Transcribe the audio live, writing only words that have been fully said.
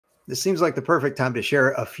this seems like the perfect time to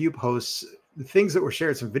share a few posts, things that were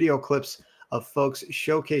shared, some video clips of folks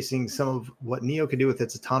showcasing some of what NIO can do with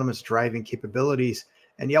its autonomous driving capabilities.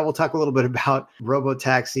 And yeah, we'll talk a little bit about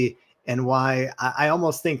Robotaxi and why I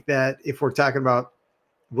almost think that if we're talking about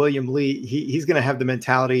William Li, he's going to have the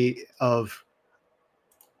mentality of,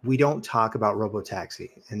 we don't talk about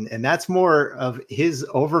Robotaxi. And that's more of his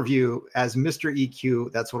overview as Mr.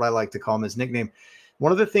 EQ. That's what I like to call him, his nickname.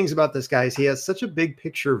 One of the things about this guy is he has such a big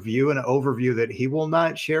picture view and an overview that he will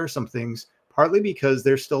not share some things, partly because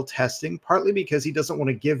they're still testing, partly because he doesn't want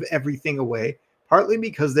to give everything away, partly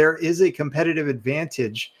because there is a competitive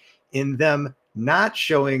advantage in them not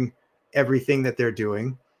showing everything that they're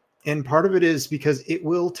doing. And part of it is because it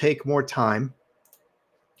will take more time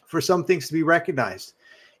for some things to be recognized.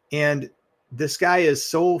 And this guy is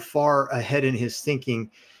so far ahead in his thinking.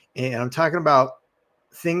 And I'm talking about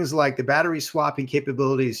things like the battery swapping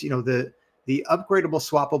capabilities. You know, the upgradable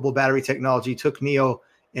swappable battery technology took NIO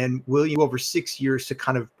and William over 6 years to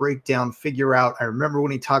kind of break down, figure out. I remember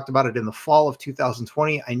when he talked about it in the fall of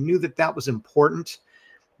 2020, I knew that that was important,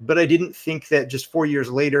 but I didn't think that just 4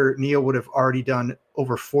 years later, NIO would have already done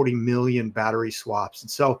over 40 million battery swaps.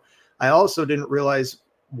 And so I also didn't realize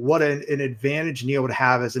what an advantage NIO would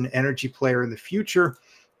have as an energy player in the future.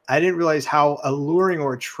 I didn't realize how alluring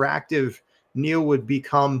or attractive NIO would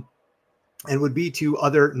become and would be to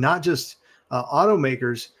other, not just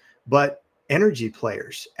automakers, but energy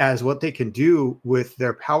players, as what they can do with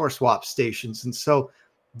their power swap stations. And so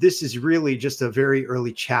this is really just a very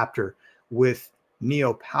early chapter with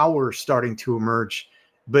NIO Power starting to emerge.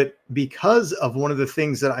 But because of one of the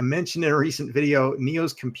things that I mentioned in a recent video,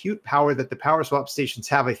 NIO's compute power that the power swap stations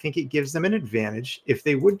have, I think it gives them an advantage if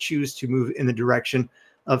they would choose to move in the direction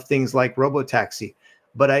of things like Robotaxi.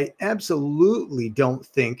 But I absolutely don't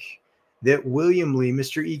think that William Li,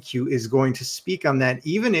 Mr. EQ, is going to speak on that,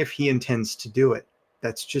 even if he intends to do it.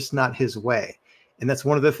 That's just not his way. And that's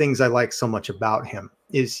one of the things I like so much about him,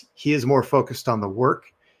 is he is more focused on the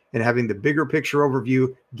work and having the bigger picture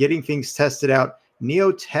overview, getting things tested out.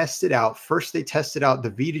 NIO tested out, first they tested out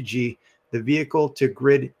the V2G, the vehicle to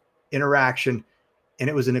grid interaction, and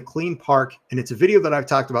it was in a clean park. And it's a video that I've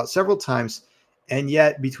talked about several times. And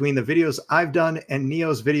yet between the videos I've done and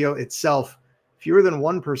NIO's video itself, fewer than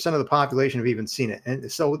 1% of the population have even seen it.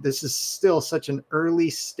 And so this is still such an early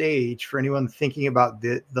stage for anyone thinking about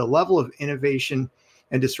the level of innovation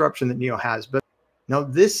and disruption that NIO has. But now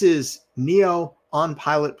this is NIO on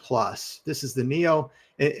Pilot Plus. This is the NIO,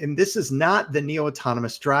 and this is not the NIO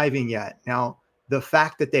autonomous driving yet. Now, the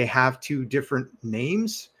fact that they have two different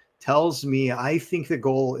names tells me I think the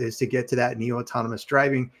goal is to get to that NIO autonomous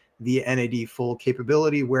driving, the NAD full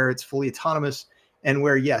capability, where it's fully autonomous and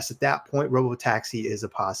where, yes, at that point, Robotaxi is a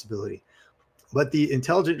possibility. But the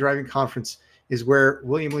Intelligent Driving Conference is where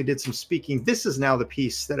William Li did some speaking. This is now the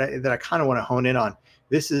piece that I kind of want to hone in on.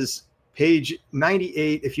 This is page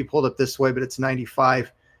 98 if you pulled up this way, but it's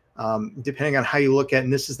 95, depending on how you look at it.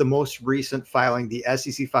 And this is the most recent filing, the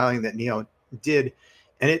SEC filing that NIO did.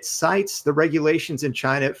 And it cites the regulations in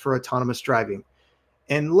China for autonomous driving.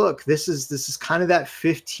 And look, this is kind of that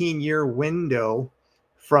 15-year window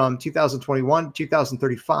from 2021,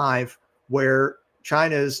 2035, where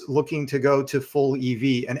China is looking to go to full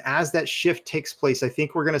EV. And as that shift takes place, I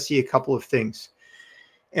think we're going to see a couple of things.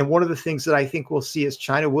 And one of the things that I think we'll see is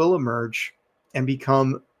China will emerge and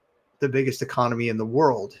become the biggest economy in the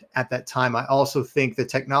world at that time. I also think the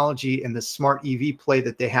technology and the smart EV play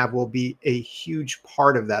that they have will be a huge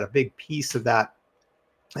part of that, a big piece of that.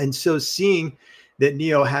 And so seeing that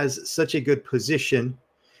NIO has such a good position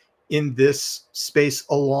in this space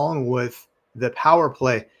along with the power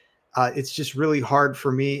play, it's just really hard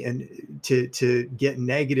for me to get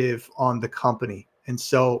negative on the company. And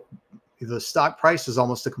so the stock price is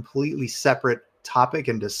almost a completely separate topic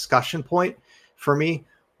and discussion point for me.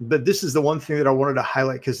 But this is the one thing that I wanted to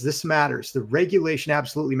highlight because this matters. The regulation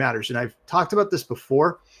absolutely matters. And I've talked about this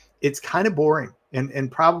before. It's kind of boring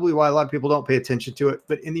and probably why a lot of people don't pay attention to it.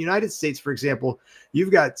 But in the United States, for example,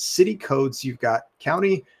 you've got city codes, you've got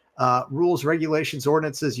county rules, regulations,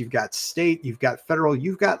 ordinances, you've got state, you've got federal,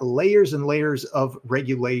 you've got layers and layers of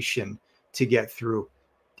regulation to get through.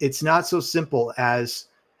 It's not so simple as,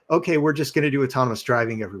 okay, we're just going to do autonomous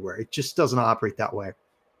driving everywhere. It just doesn't operate that way.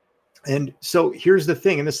 And so here's the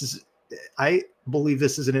thing, and this is, I believe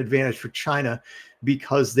this is an advantage for China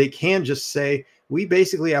because they can just say, we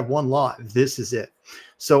basically have one law. This is it.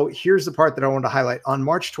 So here's the part that I wanted to highlight. On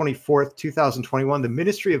March 24th, 2021, the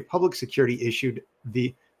Ministry of Public Security issued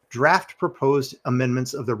the draft proposed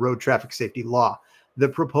amendments of the road traffic safety law. The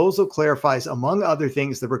proposal clarifies, among other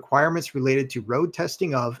things, the requirements related to road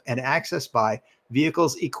testing of and access by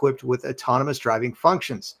vehicles equipped with autonomous driving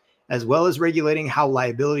functions, as well as regulating how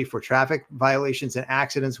liability for traffic violations and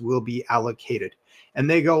accidents will be allocated. And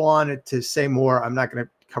they go on to say more. I'm not going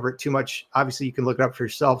to cover it too much. Obviously, you can look it up for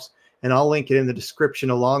yourselves, and I'll link it in the description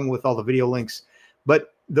along with all the video links.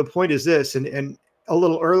 But the point is this, and a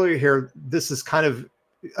little earlier here, this is kind of,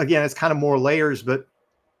 again, it's kind of more layers, but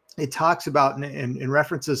it talks about and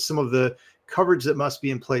references some of the coverage that must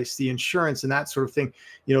be in place, the insurance and that sort of thing,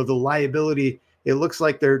 the liability. It looks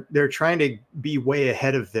like they're trying to be way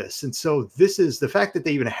ahead of this. And so this is the fact that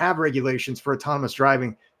they even have regulations for autonomous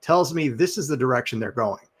driving tells me this is the direction they're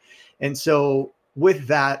going. And so with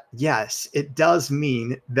that, yes, it does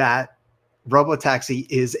mean that Robotaxi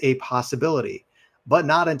is a possibility, but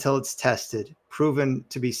not until it's tested, proven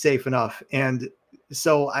to be safe enough. And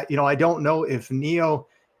so, I don't know if NIO,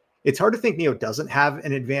 it's hard to think NIO doesn't have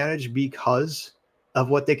an advantage because of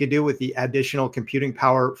what they could do with the additional computing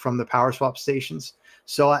power from the power swap stations.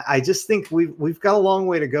 So I just think we've got a long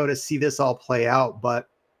way to go to see this all play out. But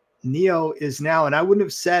NIO is now, and I wouldn't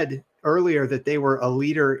have said earlier that they were a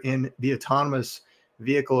leader in the autonomous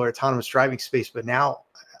vehicle or autonomous driving space, but now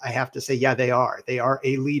I have to say, yeah, they are. They are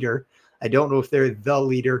a leader. I don't know if they're the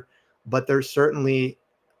leader, but they're certainly,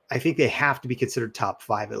 I think they have to be considered top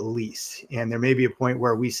 5 at least. And there may be a point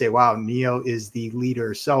where we say, wow, NIO is the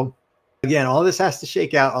leader. So again, all this has to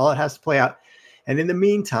shake out, all it has to play out. And in the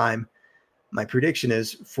meantime, my prediction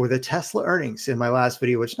is for the Tesla earnings in my last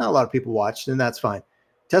video, which not a lot of people watched, and that's fine.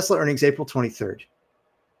 Tesla earnings April 23rd.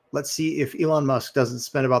 Let's see if Elon Musk doesn't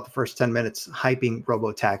spend about the first 10 minutes hyping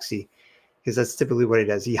Robotaxi, because that's typically what he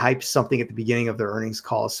does. He hypes something at the beginning of their earnings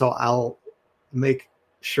call. So I'll make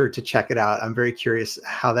sure to check it out. I'm very curious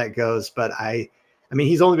how that goes, but I mean,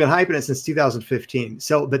 he's only been hyping it since 2015.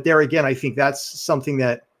 So, but there again, I think that's something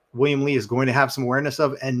that William Li is going to have some awareness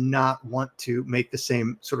of and not want to make the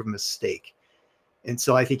same sort of mistake. And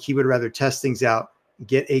so I think he would rather test things out,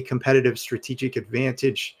 get a competitive strategic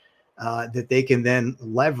advantage that they can then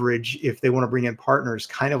leverage if they want to bring in partners,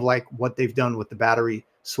 kind of like what they've done with the battery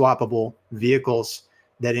swappable vehicles,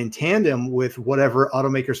 that in tandem with whatever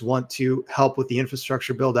automakers want to help with the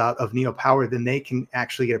infrastructure build out of NIO Power, then they can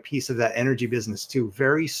actually get a piece of that energy business too.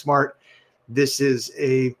 Very smart. This is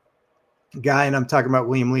a guy, and I'm talking about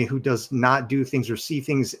William Li, who does not do things or see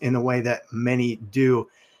things in the way that many do.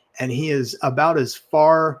 And he is about as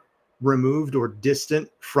far removed or distant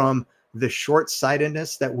from the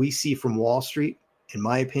short-sightedness that we see from Wall Street, in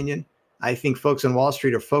my opinion. I think folks on Wall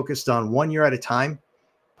Street are focused on 1 year at a time,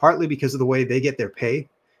 partly because of the way they get their pay,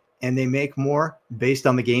 and they make more based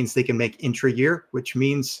on the gains they can make intra-year, which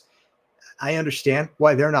means I understand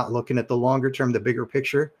why they're not looking at the longer term, the bigger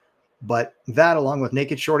picture. But that, along with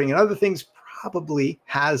naked shorting and other things, probably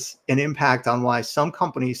has an impact on why some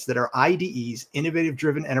companies that are IDEs, innovative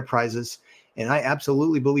driven enterprises, and I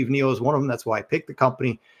absolutely believe NIO is one of them. That's why I picked the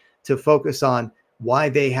company to focus on why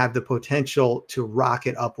they have the potential to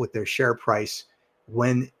rocket up with their share price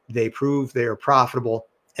when they prove they are profitable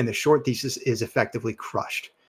and the short thesis is effectively crushed.